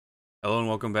Hello and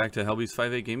welcome back to Helby's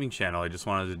 5A Gaming Channel. I just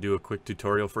wanted to do a quick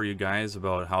tutorial for you guys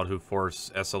about how to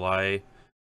force SLI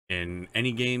in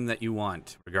any game that you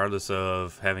want, regardless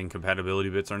of having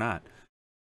compatibility bits or not.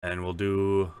 And we'll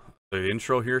do the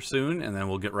intro here soon, and then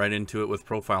we'll get right into it with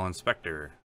Profile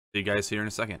Inspector. See you guys here in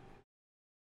a second.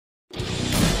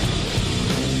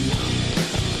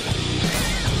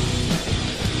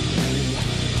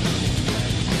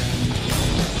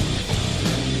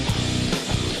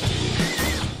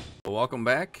 Welcome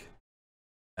back.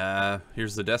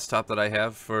 Here's the desktop that I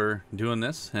have for doing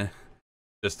this.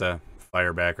 Just a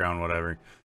fire background, whatever.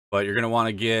 But you're going to want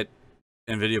to get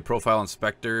Nvidia Profile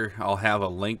Inspector. I'll have a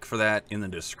link for that in the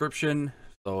description.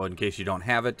 So in case you don't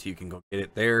have it, you can go get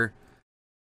it there.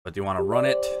 But you want to run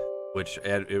it, which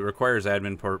it requires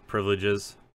admin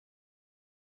privileges.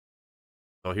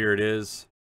 So here it is.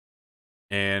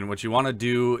 And what you want to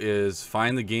do is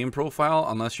find the game profile,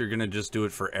 unless you're going to just do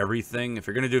it for everything. If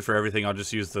you're going to do it for everything, I'll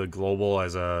just use the global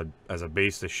as a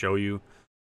base to show you.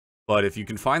 But if you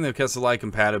can find the SLI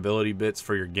compatibility bits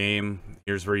for your game,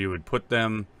 here's where you would put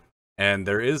them. And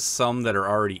there is some that are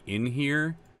already in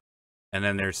here. And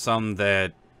then there's some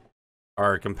that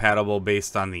are compatible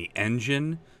based on the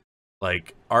engine.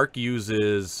 Like Ark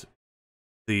uses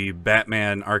the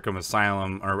Batman Arkham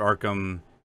Asylum or Arkham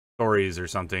Stories or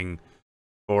something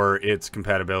for its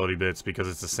compatibility bits because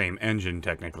it's the same engine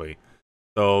technically.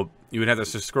 So you would have to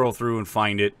just scroll through and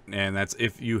find it, and that's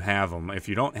if you have them. If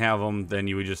you don't have them, then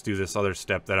you would just do this other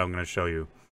step that I'm going to show you.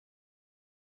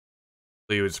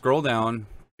 So you would scroll down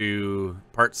to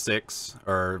part 6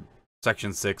 or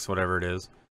section 6, whatever it is.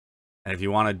 And if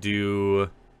you want to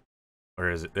do,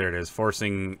 where is it? There it is,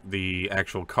 forcing the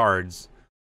actual cards.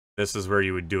 This is where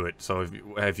you would do it. So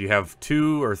if you have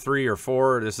 2 or 3 or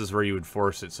 4, this is where you would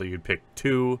force it. So you'd pick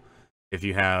 2 if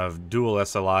you have dual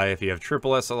SLI. If you have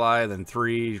triple SLI, then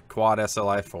 3, quad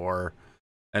SLI 4,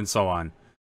 and so on.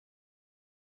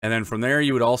 And then from there,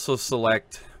 you would also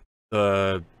select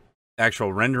the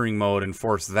actual rendering mode and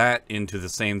force that into the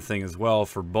same thing as well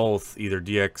for both either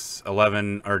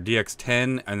DX11 or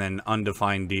DX10 and then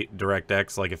undefined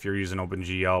DirectX, like if you're using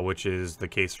OpenGL, which is the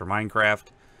case for Minecraft,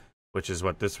 which is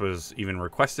what this was even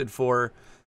requested for.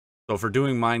 So for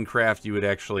doing Minecraft, you would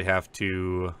actually have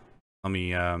to, let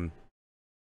me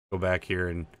go back here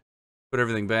and put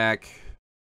everything back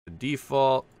to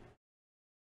default,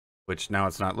 which now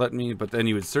it's not letting me, but then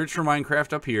you would search for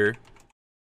Minecraft up here,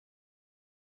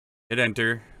 hit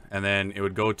enter, and then it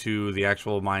would go to the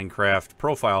actual Minecraft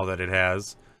profile that it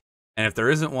has. And if there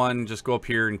isn't one, just go up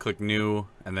here and click new,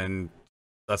 and then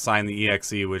assign the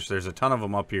exe, which there's a ton of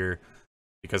them up here.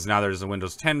 Because now there's a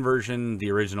Windows 10 version,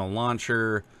 the original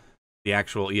launcher, the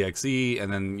actual exe,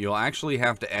 and then you'll actually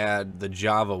have to add the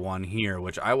Java one here,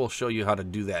 which I will show you how to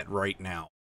do that right now.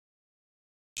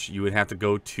 You would have to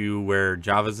go to where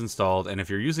Java's installed, and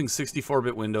if you're using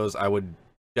 64-bit Windows, I would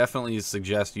definitely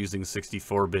suggest using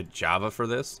 64-bit Java for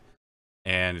this.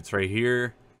 And it's right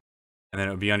here, and then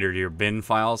it would be under your bin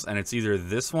files, and it's either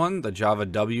this one, the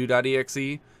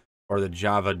javaw.exe, or the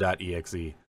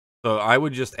java.exe. So I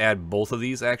would just add both of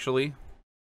these actually.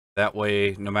 That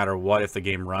way, no matter what, if the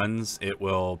game runs, it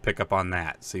will pick up on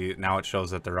that. See, now it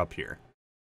shows that they're up here.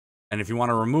 And if you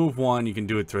want to remove one, you can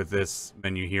do it through this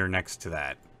menu here next to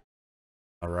that.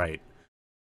 All right.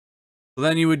 So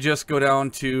then you would just go down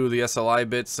to the SLI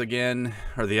bits again,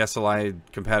 or the SLI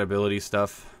compatibility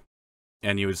stuff.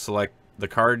 And you would select the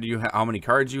card you have, how many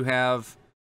cards you have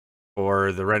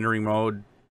for the rendering mode.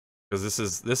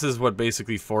 Because this is what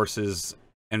basically forces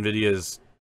Nvidia's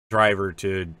driver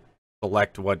to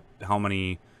select how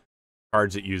many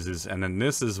cards it uses, and then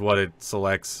this is what it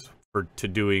selects to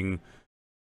doing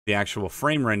the actual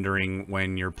frame rendering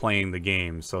when you're playing the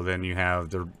game. So then you have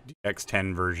the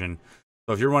DX10 version.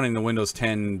 So if you're running the Windows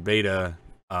 10 beta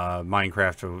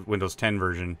Minecraft Windows 10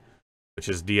 version, which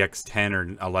is DX10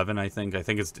 or 11, I think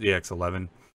it's DX11,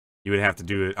 you would have to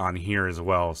do it on here as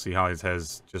well. See how it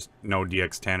has just no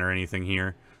DX10 or anything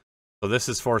here. So this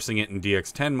is forcing it in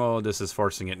DX10 mode, this is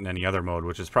forcing it in any other mode,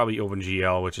 which is probably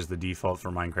OpenGL, which is the default for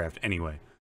Minecraft anyway.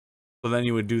 So then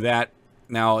you would do that.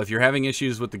 Now, if you're having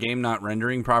issues with the game not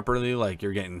rendering properly, like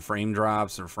you're getting frame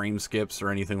drops or frame skips or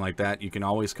anything like that, you can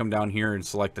always come down here and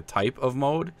select the type of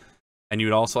mode. And you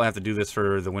would also have to do this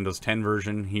for the Windows 10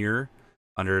 version here,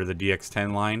 under the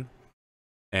DX10 line.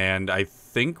 And I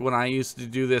think when I used to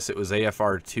do this, it was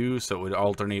AFR2, so it would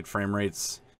alternate frame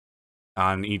rates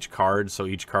on each card, so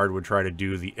each card would try to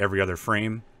do every other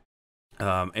frame.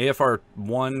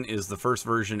 AFR1 is the first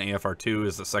version, AFR2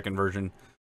 is the second version,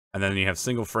 and then you have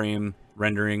single frame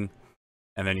rendering,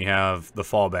 and then you have the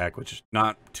fallback, which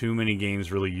not too many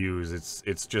games really use.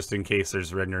 It's just in case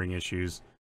there's rendering issues.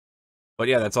 But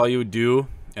yeah, that's all you would do.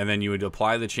 And then you would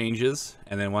apply the changes.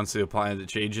 And then once you apply the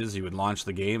changes, you would launch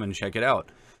the game and check it out.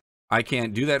 I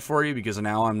can't do that for you because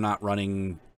now I'm not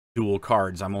running dual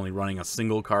cards. I'm only running a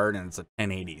single card, and it's a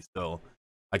 1080. So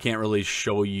I can't really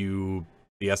show you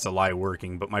the SLI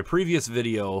working. But my previous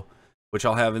video, which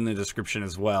I'll have in the description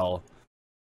as well,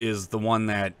 is the one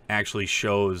that actually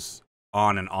shows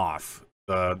on and off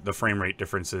the frame rate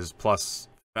differences, plus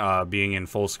being in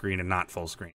full screen and not full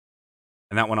screen.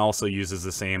 And that one also uses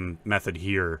the same method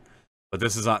here. But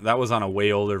this is that was on a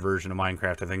way older version of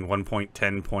Minecraft. I think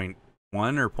 1.10.1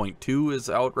 or 0.2 is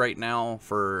out right now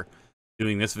for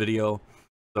doing this video.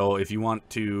 So if you want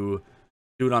to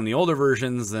do it on the older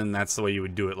versions, then that's the way you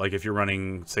would do it. Like if you're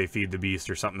running, say, Feed the Beast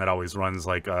or something that always runs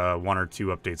like 1 or 2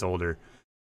 updates older.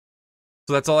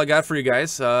 So that's all I got for you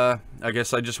guys. I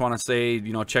guess I just want to say,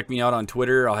 you know, check me out on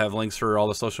Twitter. I'll have links for all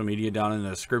the social media down in the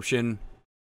description.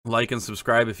 Like and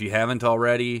subscribe if you haven't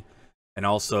already. And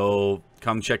also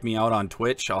come check me out on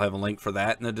Twitch. I'll have a link for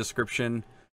that in the description.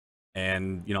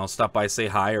 And, you know, stop by, say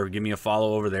hi, or give me a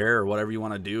follow over there, or whatever you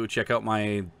want to do. Check out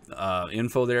my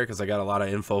info there, because I got a lot of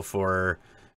info for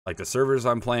like the servers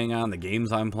I'm playing on, the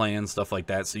games I'm playing, stuff like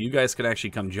that. So you guys can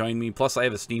actually come join me. Plus I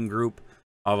have a Steam group.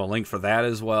 I'll have a link for that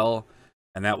as well.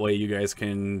 And that way you guys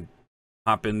can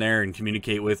hop in there and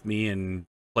communicate with me and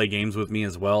play games with me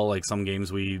as well. Like some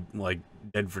games we like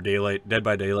Dead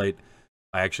by Daylight.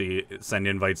 I actually send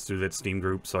invites through that Steam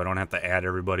group, so I don't have to add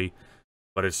everybody.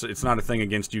 But it's not a thing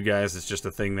against you guys. It's just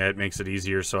a thing that makes it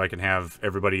easier, so I can have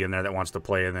everybody in there that wants to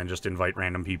play, and then just invite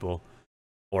random people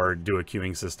or do a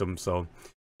queuing system. So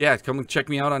yeah, come check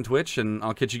me out on Twitch, and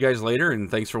I'll catch you guys later.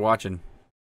 And thanks for watching.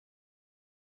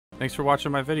 Thanks for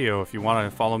watching my video. If you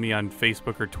want to follow me on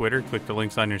Facebook or Twitter, click the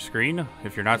links on your screen.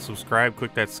 If you're not subscribed,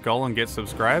 click that skull and get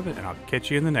subscribed, and I'll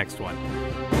catch you in the next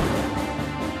one.